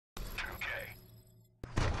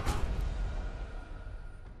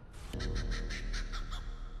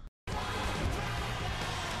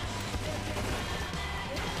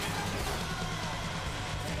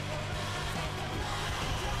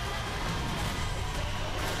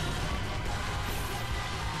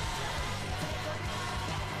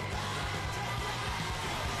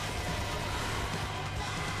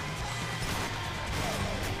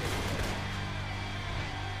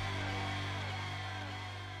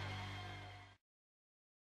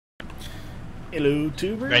Hello,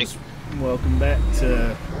 tubers. Ready? Welcome back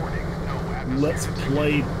to Let's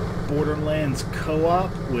Play Borderlands Co-op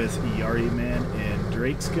with Yariman and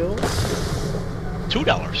Drakeskills.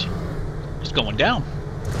 $2. It's going down.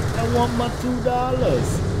 I want my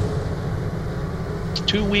 $2. It's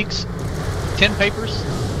 2 weeks, 10 papers.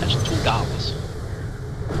 That's $2.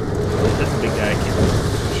 That's a big guy. I can't believe it.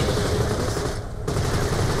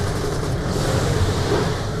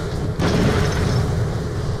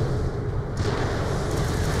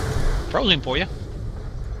 Frozen for you.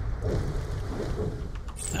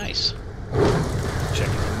 Nice.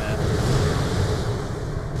 Checking the map.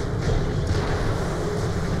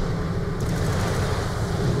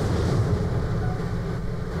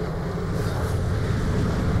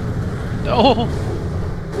 Oh!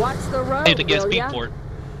 Watch the road, I need to get a will speed ya? for it.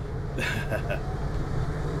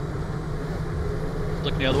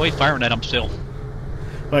 Looking the other way, firing at him still.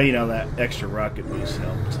 Well, you know, that extra rocket boost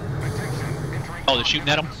helped. Oh, they're shooting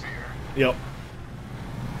at him? Yep.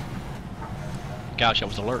 Gosh, I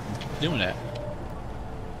was alert doing that.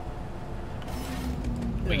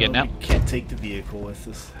 We getting out? We can't take the vehicle with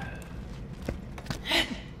us.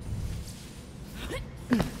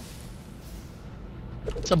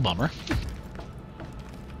 It's a bummer.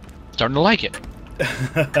 Starting to like it.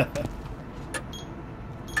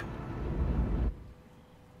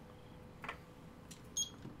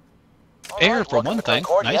 Air for one thing.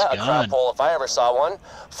 Nice yeah, a crap gun. hole if I ever saw one.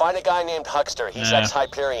 Find a guy named Huckster. He's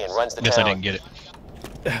ex-Hyperion, runs the Guess town. I didn't get it.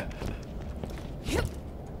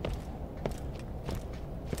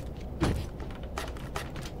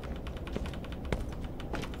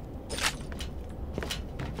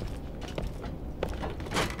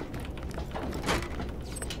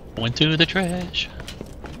 Went to the trash.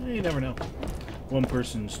 You never know. One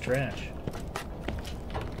person's trash.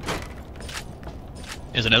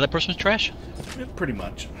 Is another person's trash? Yeah, pretty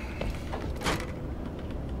much.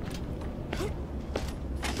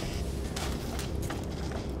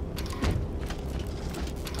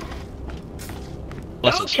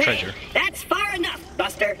 Unless it's Okay, treasure. that's far enough,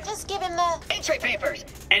 Buster. Just give him the... Entry papers,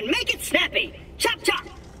 and make it snappy. Chop chop.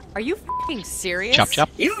 Are you f***ing serious? Chop chop.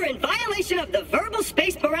 You're in violation of the verbal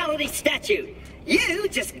space morality statute. You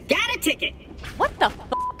just got a ticket. What the f***?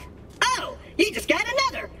 Oh, you just got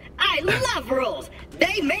another. I love rules.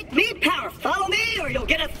 They make me power. Follow me, or you'll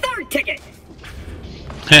get a third ticket.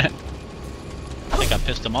 I think I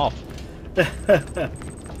pissed him off.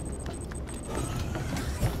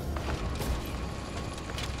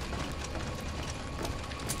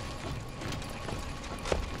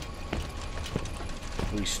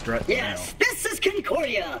 We strut Yes, this is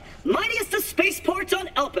Concordia, mightiest of spaceports on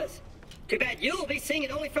Elpis. Too bad you'll be seeing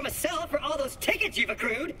it only from a cell for all those tickets you've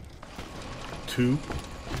accrued. now. 2.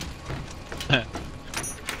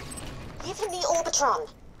 Give him the Orbitron.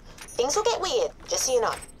 Things will get weird, just so you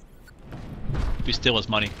know. If he steal his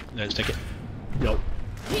money, let's take it. Yep.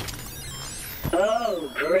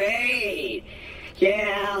 Oh, great.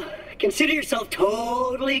 Yeah, consider yourself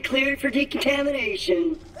totally cleared for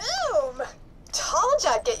decontamination. Boom! Told you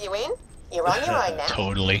I'd get you in. You're on your own now.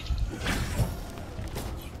 Totally.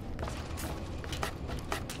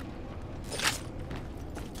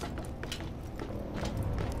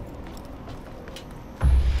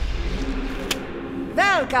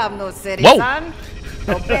 Welcome, new citizen.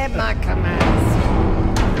 Obey my commands.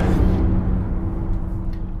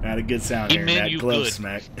 Had a good sound He here. meant That you glove good.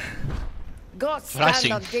 smack. Go I stand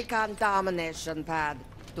see. on decontamination pad.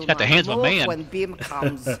 Do Got the not hands of a move man. when beam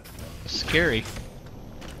comes. Scary.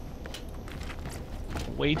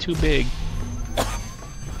 Way too big.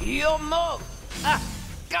 You move.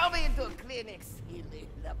 Come into clinic, silly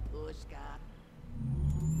Lapushka.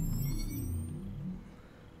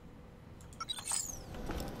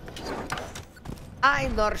 I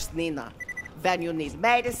nurse Nina. When you need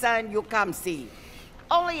medicine, you come see.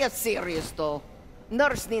 Only a serious though.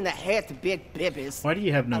 Nurse Nina hate big babies. Why do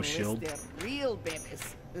you have no Unless shield? they're real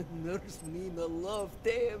babies. Nurse Nina love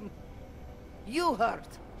them. You hurt.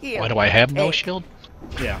 Here. Why do I have no take. shield?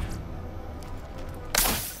 Yeah.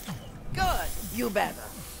 Good. You better.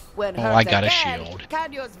 When Oh, hurt I got a again, shield.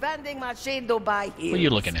 Can use vending machine to buy heals. What are you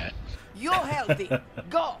looking at? You're healthy.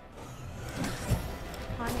 Go.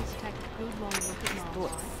 I need to take a good long look at my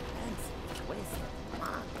life.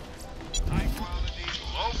 High quality,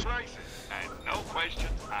 low prices, and no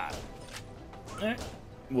questions asked. Alright.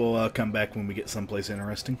 We'll come back when we get someplace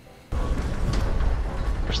interesting.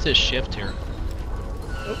 Where's this shift here?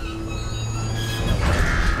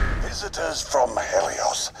 Visitors from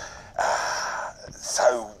Helios.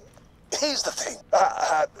 So, here's the thing.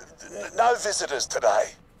 No visitors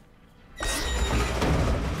today.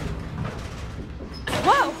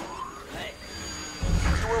 Whoa!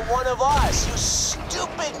 of us, you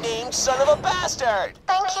stupid named son of a bastard!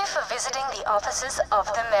 Thank you for visiting the offices of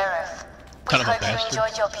the Merif. We Son of a hope you bastard.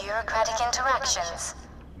 enjoyed your bureaucratic interactions.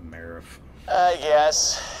 Marav.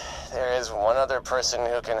 Yes. There is one other person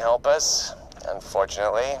who can help us,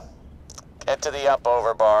 unfortunately. Get to the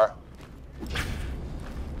up-over bar.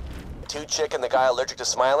 2 chick and the guy allergic to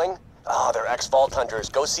smiling? Oh, they're ex-vault hunters.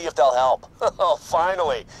 Go see if they'll help. Oh,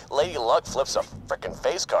 finally. Lady Luck flips a frickin'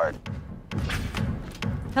 face card.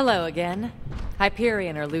 Hello again.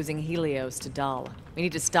 Hyperion are losing Helios to Dahl. We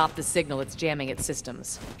need to stop the signal that's jamming its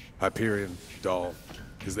systems. Hyperion, Dahl.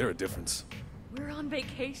 Is there a difference? We're on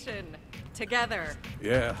vacation. Together.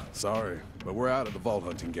 Yeah, sorry, but we're out of the vault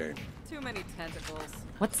hunting game. Too many tentacles.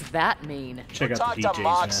 What's that mean? Check out Talk the to DJs,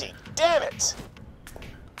 Moxie. man. Damn it!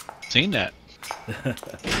 Seen that.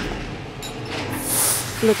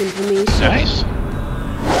 Looking for me? Nice.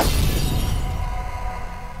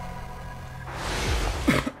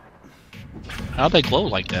 How'd they glow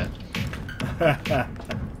like that?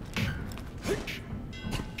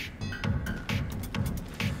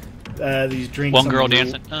 These drinks. One on girl the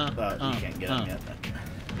dancing. You can't get them yet.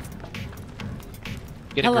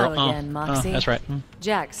 Get Hello it, girl. again, Moxie. That's right.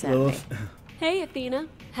 Jack sent me. Lilith. Hey, Athena.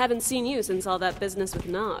 Haven't seen you since all that business with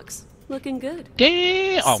Nox. Looking good.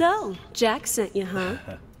 Damn. Oh. So, Jack sent you, huh?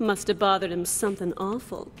 Must have bothered him something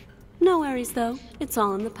awful. No worries, though. It's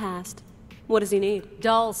all in the past. What does he need?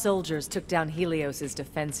 Dahl soldiers took down Helios's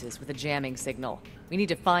defenses with a jamming signal. We need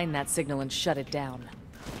to find that signal and shut it down.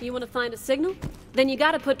 You want to find a signal? Then you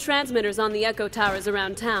gotta put transmitters on the echo towers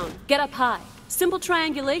around town. Get up high. Simple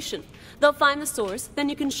triangulation. They'll find the source, then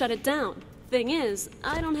you can shut it down. Thing is,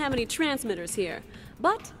 I don't have any transmitters here.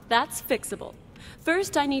 But that's fixable.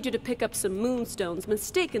 First, I need you to pick up some moonstones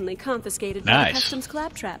mistakenly confiscated by the Nice. customs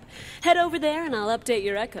claptrap. Head over there and I'll update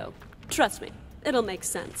your echo. Trust me, it'll make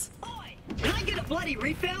sense. Oi! Can I get a bloody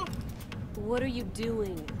refill? What are you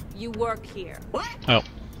doing? You work here. What? Oh.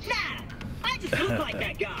 Nah! I just look like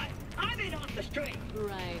that guy. I'm in off the street.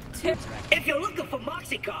 Right. If you're looking for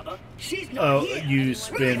Moxie Cobber, she's not Oh, here. you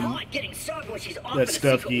It's really spend hard getting served when she's off that in a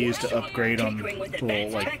stuff secret you used to restaurant upgrade on tinkering with little,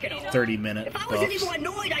 advanced like, tech and all. 30-minute If I was any buffs. more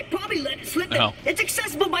annoyed, I'd probably let it slip that Oh. it's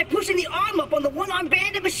accessible by pushing the arm up on the one-arm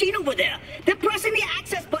bandit machine over there. Then pressing the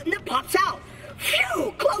access button that pops out.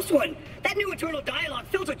 Phew! Close one! That new internal dialogue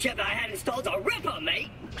filter chip I had installed is a ripper, mate!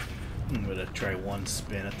 I'm gonna try one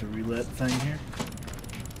spin at the roulette thing here.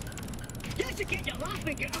 Just to get you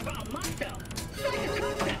laughing about myself. It's like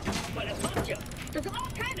a concept, but it loves you. There's all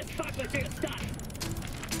kinds of sparklers here stuff.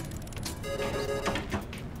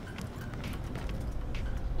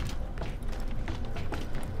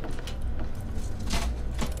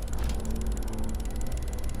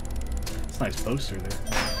 It's a nice poster there.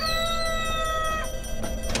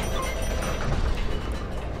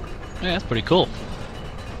 Yeah, that's pretty cool.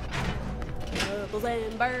 Bubbles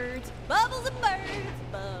and birds, bubbles and birds,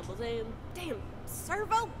 bubbles and... Damn,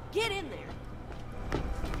 Servo, get in there.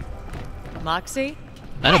 Moxie?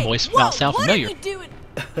 That Hey, voice whoa, sound familiar. What are you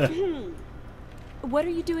doing? What are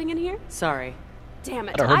you doing in here? Sorry. Damn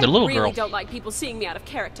it, I heard the little really girl. don't like people seeing me out of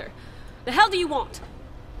character. The hell do you want?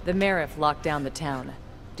 The Merif locked down the town.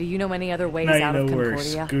 Do you know any other ways Now you out know of where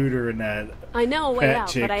Concordia? Scooter and that I know a way fat out,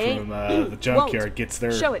 chick but I ain't... from the junkyard won't gets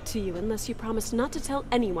their show it to you unless you promise not to tell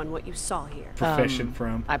anyone what you saw here. profession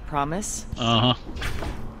from. I promise. Uh huh.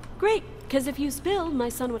 Great, because if you spill, my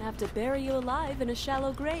son would have to bury you alive in a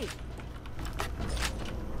shallow grave.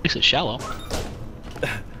 Makes it shallow.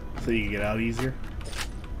 So you can get out easier.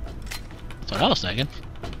 That's what I was thinking.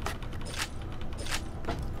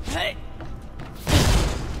 Hey!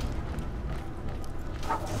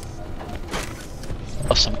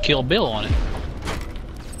 Oh, some Kill Bill on it.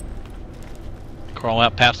 Crawl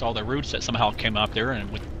out past all the roots that somehow came up there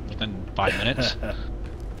and within 5 minutes.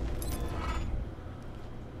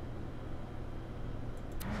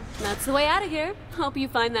 That's the way out of here. Hope you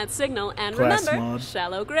find that signal, and Class remember, mod.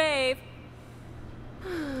 shallow grave.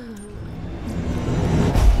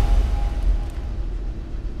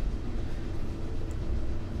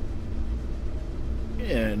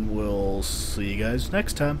 And we'll see you guys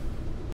next time.